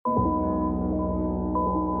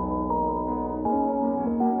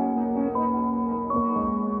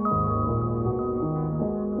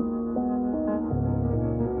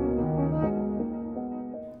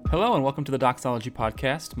Hello and welcome to the Doxology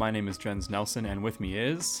Podcast. My name is Jens Nelson and with me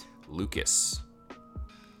is... Lucas.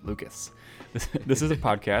 This is a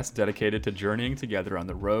podcast dedicated to journeying together on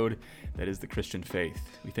the road that is the Christian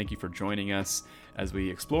faith. We thank you for joining us as we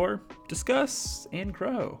explore, discuss, and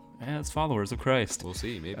grow as followers of Christ. We'll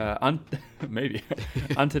see, maybe. Maybe.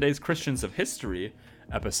 On today's Christians of History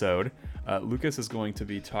episode, Lucas is going to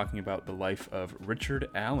be talking about the life of Richard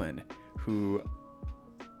Allen, who...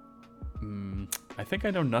 I think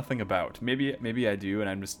I know nothing about. Maybe I do, and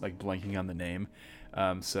I'm just like blanking on the name.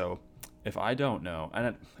 So if I don't know,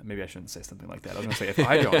 maybe I shouldn't say something like that. I was gonna say if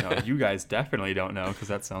I don't know, you guys definitely don't know because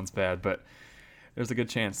that sounds bad. But there's a good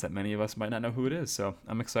chance that many of us might not know who it is. So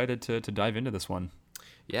I'm excited to dive into this one.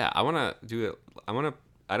 Yeah, I want to do it.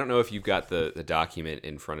 I don't know if you've got the document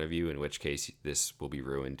in front of you, in which case this will be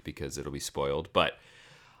ruined because it'll be spoiled. But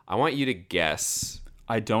I want you to guess.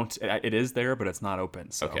 I don't. It is there, but it's not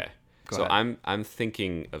open. So. Okay. Go So ahead. I'm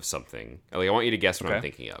thinking of something. Like, I want you to guess what I'm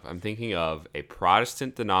thinking of. I'm thinking of a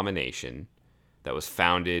Protestant denomination that was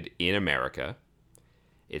founded in America.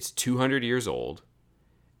 It's 200 years old,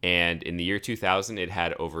 and in the year 2000, it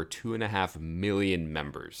had over 2.5 million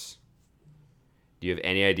members. Do you have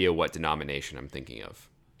any idea what denomination I'm thinking of?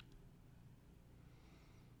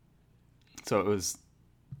 So it's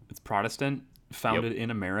Protestant, founded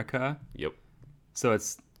in America. Yep. So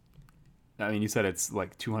you said it's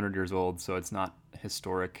like 200 years old, so it's not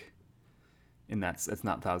historic it's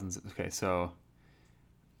not thousands. Okay, so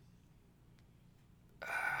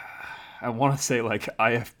I want to say like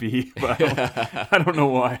IFB, but I don't know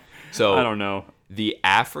why. So I don't know. The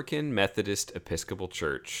African Methodist Episcopal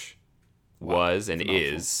Church was and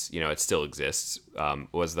is, it still exists,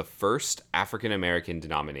 was the first African-American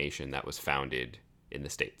denomination that was founded in the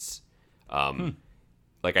States.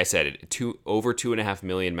 Like I said, over 2.5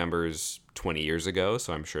 million members 20 years ago,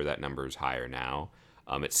 so I'm sure that number is higher now.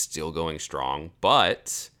 It's still going strong,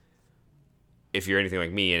 but if you're anything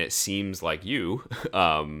like me, and it seems like you,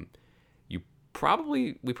 we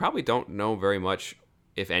probably don't know very much,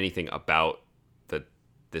 if anything, about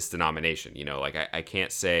this denomination. I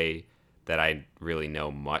can't say that I really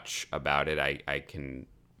know much about it. I can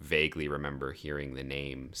vaguely remember hearing the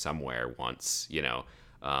name somewhere once.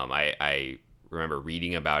 I remember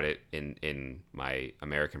reading about it in my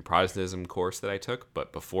American Protestantism course that I took,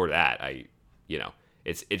 but before that,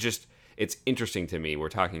 it's interesting to me. We're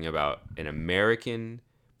talking about an American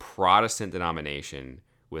Protestant denomination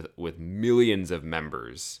with millions of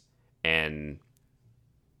members and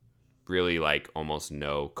really like almost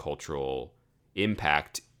no cultural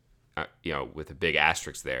impact, with a big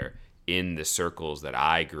asterisk there, in the circles that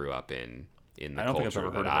I grew up in the culture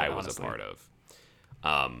that I was a part of.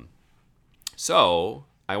 So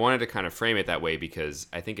I wanted to kind of frame it that way because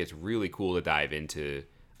I think it's really cool to dive into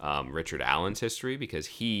Richard Allen's history, because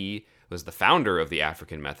he was the founder of the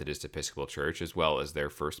African Methodist Episcopal Church as well as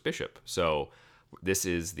their first bishop. So this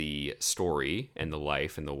is the story and the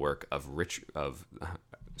life and the work of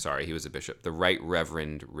he was a bishop, the Right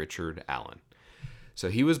Reverend Richard Allen. So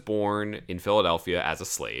he was born in Philadelphia as a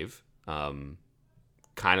slave,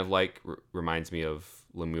 kind of like reminds me of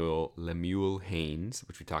Lemuel Haynes,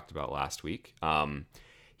 which we talked about last week.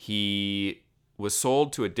 He was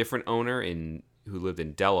sold to a different owner who lived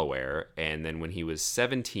in Delaware, and then when he was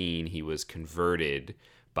 17, he was converted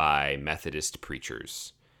by Methodist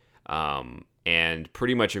preachers. And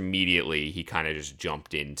pretty much immediately, he kind of just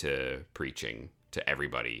jumped into preaching to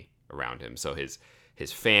everybody around him. So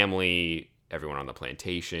his family, everyone on the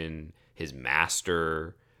plantation, his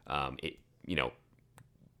master,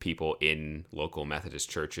 people in local Methodist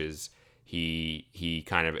churches, he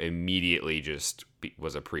kind of immediately just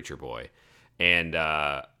was a preacher boy. And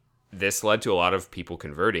this led to a lot of people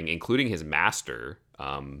converting, including his master.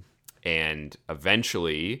 And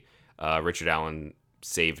eventually, Richard Allen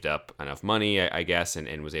saved up enough money, I guess,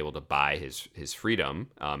 and was able to buy his freedom,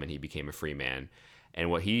 and he became a free man. And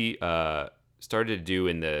what he started to do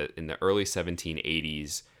in the early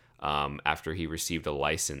 1780s, after he received a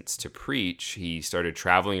license to preach, he started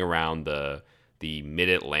traveling around the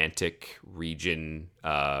Mid-Atlantic region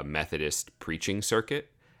Methodist preaching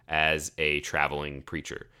circuit as a traveling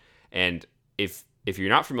preacher. And if you're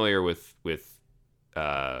not familiar with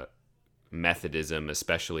Methodism,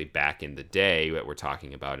 especially back in the day that we're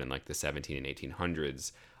talking about in like the 17 and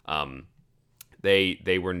 1800s,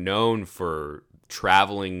 they were known for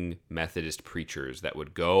traveling Methodist preachers that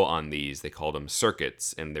would go on these, they called them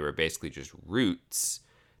circuits, and they were basically just routes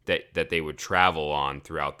that they would travel on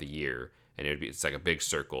throughout the year. And it's like a big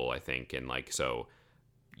circle, I think. And like, so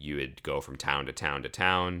you would go from town to town to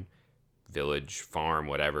town, village, farm,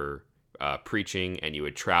 whatever, preaching, and you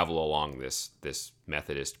would travel along this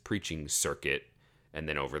Methodist preaching circuit. And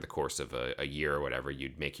then over the course of a year or whatever,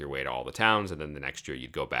 you'd make your way to all the towns, and then the next year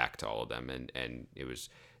you'd go back to all of them. And it was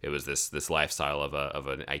this lifestyle of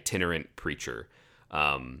an itinerant preacher.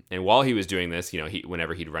 And while he was doing this,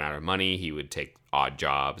 whenever he'd run out of money, he would take odd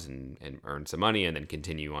jobs and earn some money, and then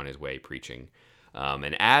continue on his way preaching.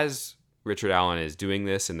 And as Richard Allen is doing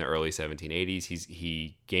this in the early 1780s,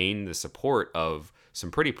 he gained the support of some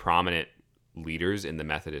pretty prominent leaders in the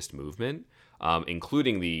Methodist movement,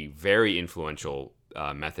 including the very influential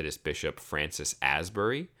Methodist bishop Francis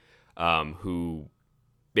Asbury, who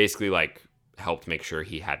basically helped make sure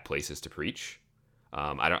he had places to preach.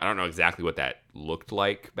 I don't know exactly what that looked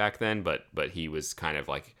like back then, but he was kind of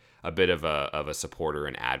like a bit of a supporter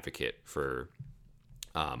and advocate for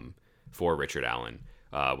Richard Allen,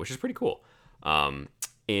 which is pretty cool.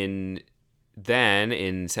 In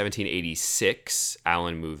 1786,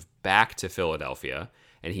 Allen moved back to Philadelphia,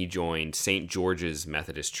 and he joined St. George's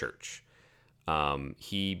Methodist Church.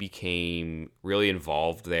 He became really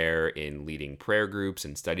involved there in leading prayer groups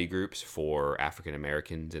and study groups for African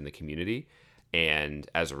Americans in the community. And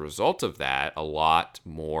as a result of that, a lot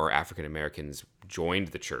more African Americans joined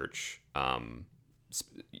the church,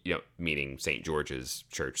 meaning St. George's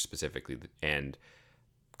Church specifically. And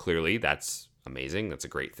clearly that's amazing. That's a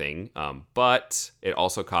great thing. But it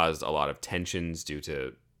also caused a lot of tensions due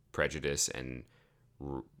to prejudice and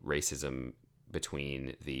racism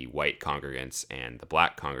between the white congregants and the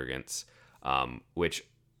black congregants, which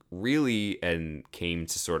really came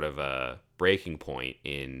to sort of a breaking point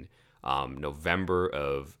in November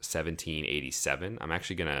of 1787. I'm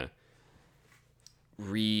actually going to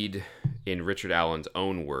read in Richard Allen's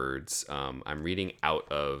own words. I'm reading out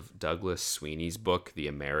of Douglas Sweeney's book, The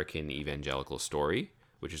American Evangelical Story,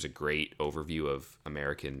 which is a great overview of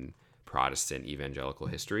American Protestant evangelical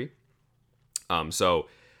history.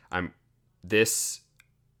 This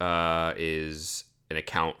is an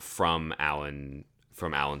account from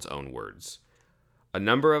Allen's own words. A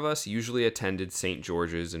number of us usually attended St.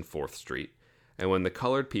 George's in 4th Street, and when the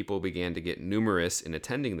colored people began to get numerous in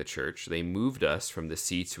attending the church, they moved us from the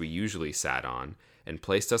seats we usually sat on and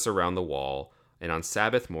placed us around the wall, and on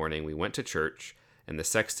Sabbath morning we went to church, and the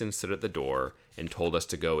sexton stood at the door and told us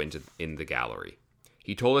to go in the gallery.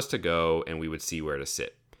 He told us to go, and we would see where to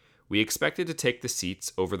sit. We expected to take the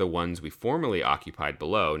seats over the ones we formerly occupied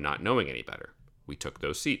below, not knowing any better. We took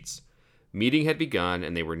those seats. Meeting had begun,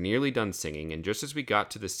 and they were nearly done singing, and just as we got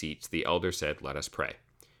to the seats, the elder said, "Let us pray."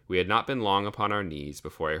 We had not been long upon our knees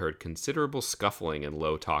before I heard considerable scuffling and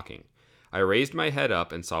low talking. I raised my head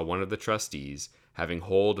up and saw one of the trustees having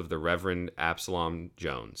hold of the Reverend Absalom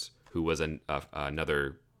Jones, who was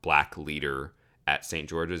another black leader at St.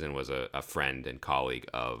 George's and was a friend and colleague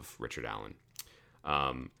of Richard Allen.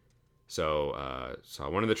 So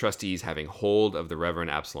one of the trustees having hold of the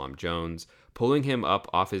Reverend Absalom Jones, pulling him up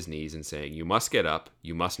off his knees and saying, "You must get up.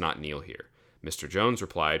 You must not kneel here." Mr. Jones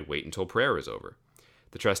replied, "Wait until prayer is over."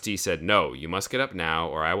 The trustee said, "No, you must get up now,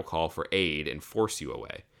 or I will call for aid and force you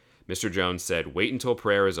away." Mr. Jones said, "Wait until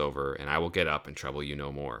prayer is over, and I will get up and trouble you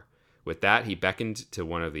no more." With that, he beckoned to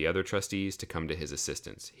one of the other trustees to come to his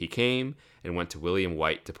assistance. He came and went to William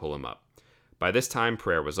White to pull him up. By this time,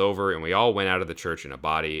 prayer was over, and we all went out of the church in a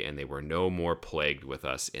body, and they were no more plagued with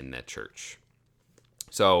us in that church.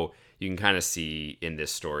 So you can kind of see in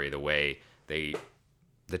this story the way the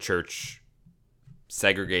church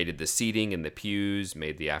segregated the seating in the pews,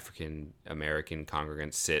 made the African American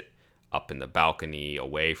congregants sit up in the balcony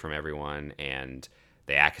away from everyone, and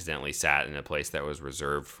they accidentally sat in a place that was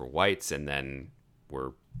reserved for whites, and then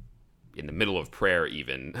were in the middle of prayer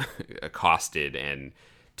even accosted and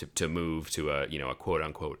to move to a quote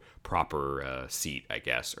unquote proper seat, I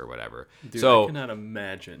guess, or whatever. Dude, so I cannot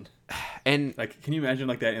imagine. And can you imagine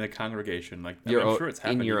that in a congregation? I'm sure it's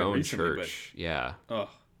happened in your own recently, church. Yeah. Oh.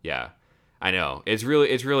 Yeah. I know. It's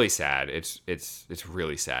really sad. It's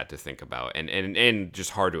really sad to think about and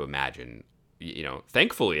just hard to imagine.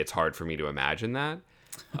 Thankfully it's hard for me to imagine that.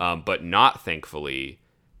 But not thankfully,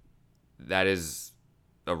 that is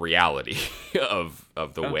a reality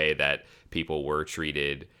of the way that people were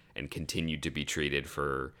treated and continued to be treated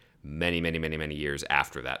for many, many, many, many years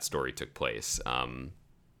after that story took place.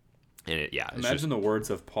 Imagine the words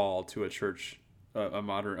of Paul to a church, a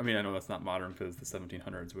modern. I mean, I know that's not modern because it's the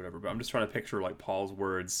 1700s, or whatever. But I'm just trying to picture Paul's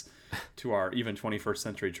words to our even 21st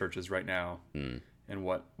century churches right now, and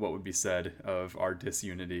what would be said of our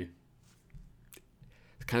disunity.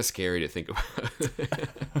 It's kind of scary to think about.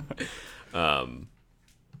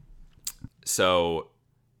 So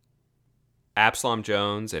Absalom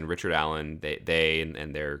Jones and Richard Allen, they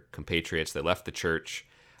and their compatriots, they left the church.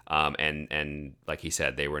 And like he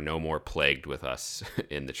said, they were no more plagued with us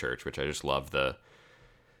in the church, which I just love the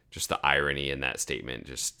irony in that statement.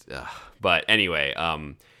 But anyway,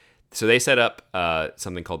 so they set up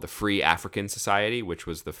something called the Free African Society, which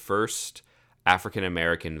was the first African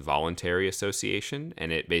American voluntary association,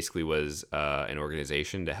 and it basically was an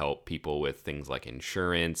organization to help people with things like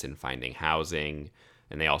insurance and finding housing,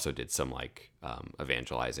 and they also did some like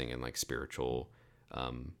evangelizing and like spiritual,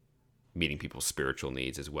 meeting people's spiritual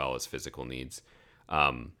needs as well as physical needs,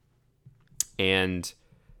 and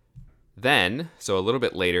then, so a little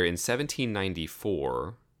bit later, in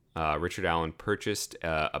 1794, Richard Allen purchased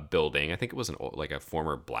a building. I think it was like a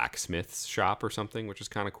former blacksmith's shop or something, which is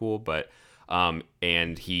kind of cool. But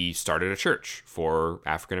and he started a church for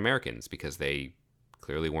African Americans because they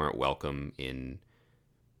clearly weren't welcome in,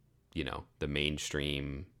 the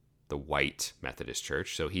mainstream, the white Methodist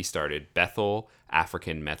church. So he started Bethel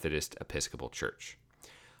African Methodist Episcopal Church.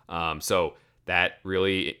 So that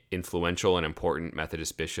really influential and important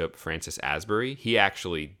Methodist bishop, Francis Asbury, he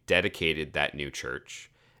actually dedicated that new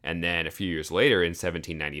church. And then a few years later, in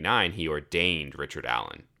 1799, he ordained Richard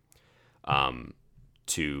Allen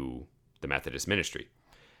to the Methodist ministry.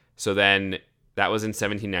 So then that was in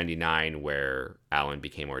 1799 where Allen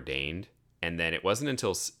became ordained. And then it wasn't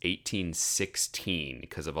until 1816,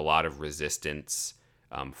 because of a lot of resistance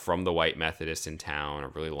from the white Methodists in town, a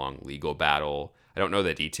really long legal battle. I don't know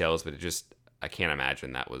the details, but I can't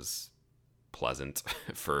imagine that was pleasant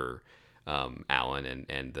for Allen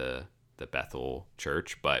and the Bethel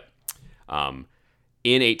Church. But in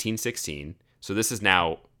 1816, so this is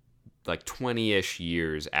now like 20-ish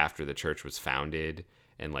years after the church was founded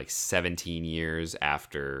and like 17 years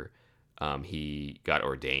after he got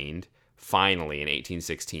ordained, finally in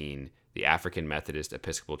 1816, the African Methodist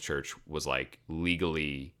Episcopal Church was like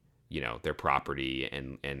legally, their property,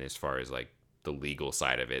 and as far as like the legal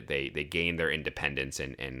side of it, they gained their independence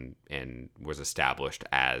and was established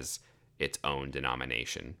as its own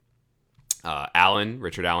denomination.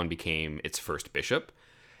 Richard Allen became its first bishop,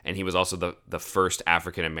 and he was also the first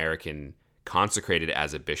African American consecrated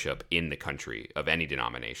as a bishop in the country of any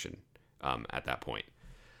denomination at that point,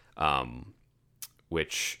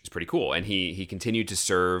 which is pretty cool. And he continued to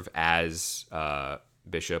serve as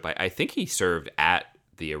bishop. I think he served at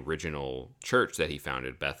the original church that he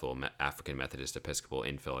founded, Bethel African Methodist Episcopal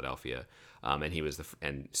in Philadelphia, and he was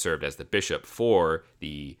and served as the bishop for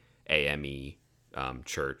the AME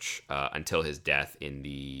church until his death in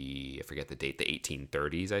I forget the date, the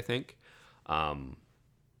 1830s, I think.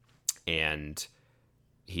 And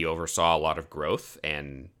he oversaw a lot of growth,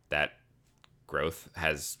 and that growth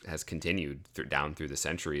has continued down through the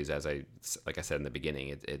centuries. Like I said in the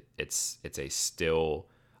beginning, it's a still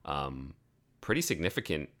pretty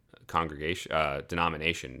significant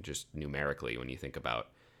denomination, just numerically. When you think about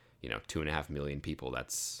 2.5 million people,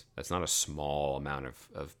 that's not a small amount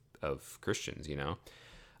of Christians,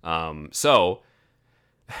 so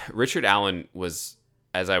Richard Allen was,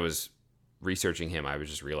 as I was researching him, I was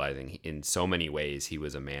just realizing in so many ways he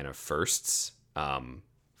was a man of firsts.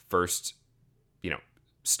 First,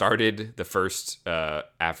 started the first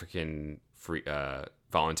African free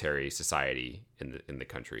voluntary society in the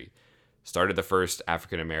country, started the first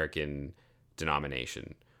African American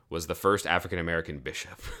denomination, was the first African American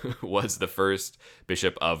bishop, was the first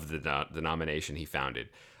bishop of the denomination he founded.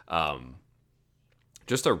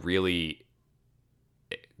 Just a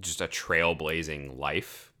trailblazing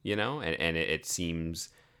life, and it seems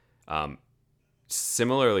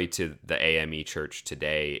similarly to the AME church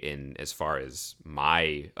today, in as far as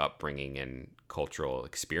my upbringing and cultural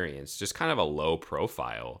experience, just kind of a low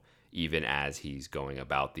profile, even as he's going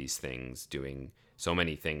about these things, doing so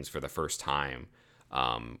many things for the first time,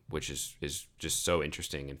 which is just so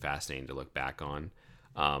interesting and fascinating to look back on.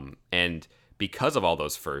 And because of all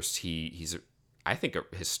those firsts, he's I think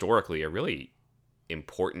historically a really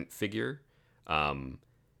important figure.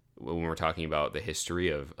 When we're talking about the history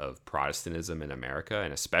of Protestantism in America,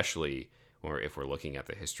 and especially if we're looking at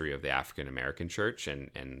the history of the African American church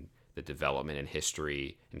and the development and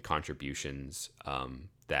history and contributions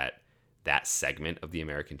that segment of the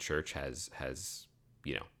American church has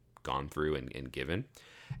gone through and given.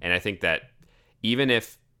 And I think that even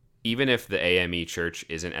if the AME church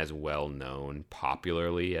isn't as well known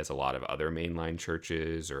popularly as a lot of other mainline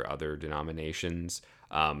churches or other denominations,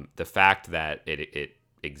 the fact that it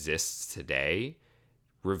exists today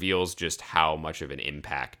reveals just how much of an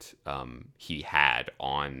impact he had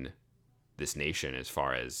on this nation as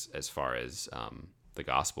far as the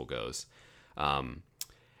gospel goes. And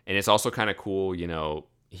it's also kind of cool,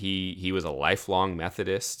 he was a lifelong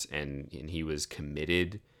Methodist, and he was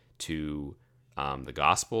committed to the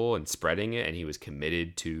gospel and spreading it, and he was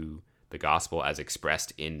committed to the gospel as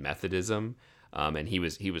expressed in Methodism. And he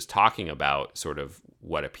was talking about sort of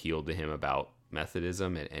what appealed to him about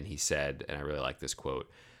Methodism, and he said, and I really like this quote,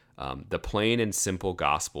 "The plain and simple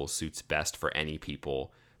gospel suits best for any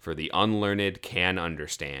people, for the unlearned can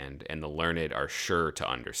understand, and the learned are sure to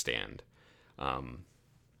understand."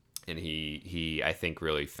 And he I think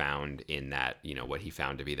really found in that, what he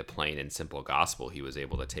found to be the plain and simple gospel, he was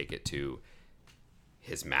able to take it to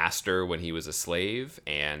his master when he was a slave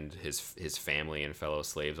and his family and fellow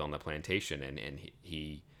slaves on the plantation. And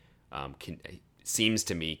he seems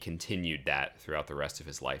to me continued that throughout the rest of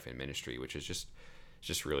his life and ministry, which is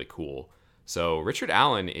just really cool. So Richard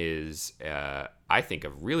Allen is, I think, a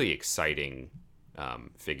really exciting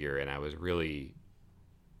figure, and I was really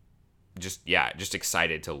just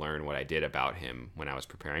excited to learn what I did about him when I was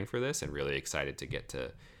preparing for this, and really excited to get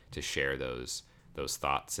to share those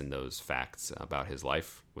thoughts and those facts about his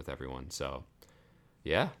life with everyone. So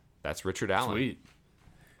yeah, that's Richard Allen. Sweet.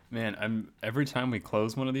 Man, every time we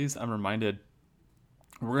close one of these, I'm reminded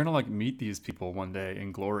we're going to meet these people one day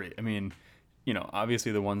in glory. I mean,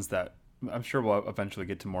 obviously the ones that I'm sure we'll eventually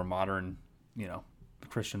get to more modern,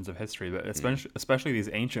 Christians of history, but especially these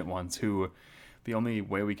ancient ones who the only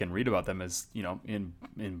way we can read about them is, in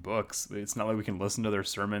books. It's not like we can listen to their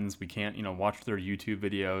sermons. We can't, watch their YouTube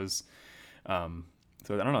videos. So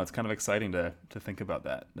I don't know. It's kind of exciting to think about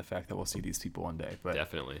that, the fact that we'll see these people one day. But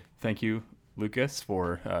definitely. Thank you, Lucas,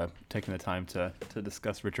 for taking the time to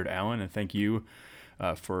discuss Richard Allen, and thank you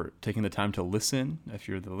for taking the time to listen if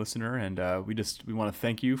you're the listener. And we want to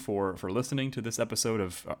thank you for listening to this episode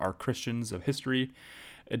of our Christians of History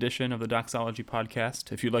edition of the Doxology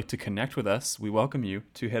Podcast. If you'd like to connect with us, we welcome you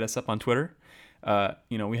to hit us up on Twitter.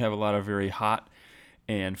 We have a lot of very hot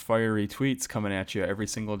and fiery tweets coming at you every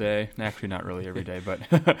single day. Actually, not really every day, but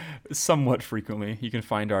somewhat frequently. You can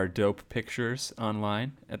find our dope pictures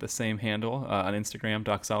online at the same handle on Instagram,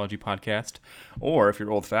 Doxology Podcast. Or if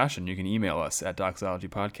you're old-fashioned, you can email us at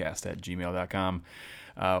doxologypodcast@gmail.com.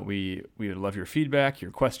 We would love your feedback,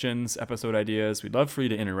 your questions, episode ideas. We'd love for you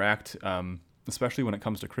to interact, especially when it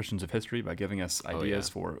comes to Christians of history, by giving us ideas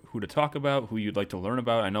for who to talk about, who you'd like to learn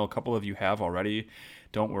about. I know a couple of you have already.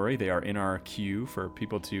 Don't worry, they are in our queue for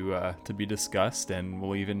people to be discussed, and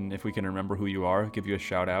we'll even, if we can remember who you are, give you a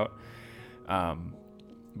shout out.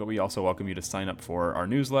 But we also welcome you to sign up for our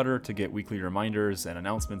newsletter to get weekly reminders and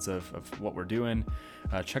announcements of what we're doing.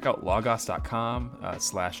 Check out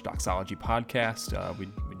logos.com/doxologypodcast.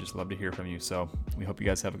 We'd just love to hear from you. So we hope you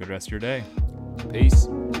guys have a good rest of your day. Peace.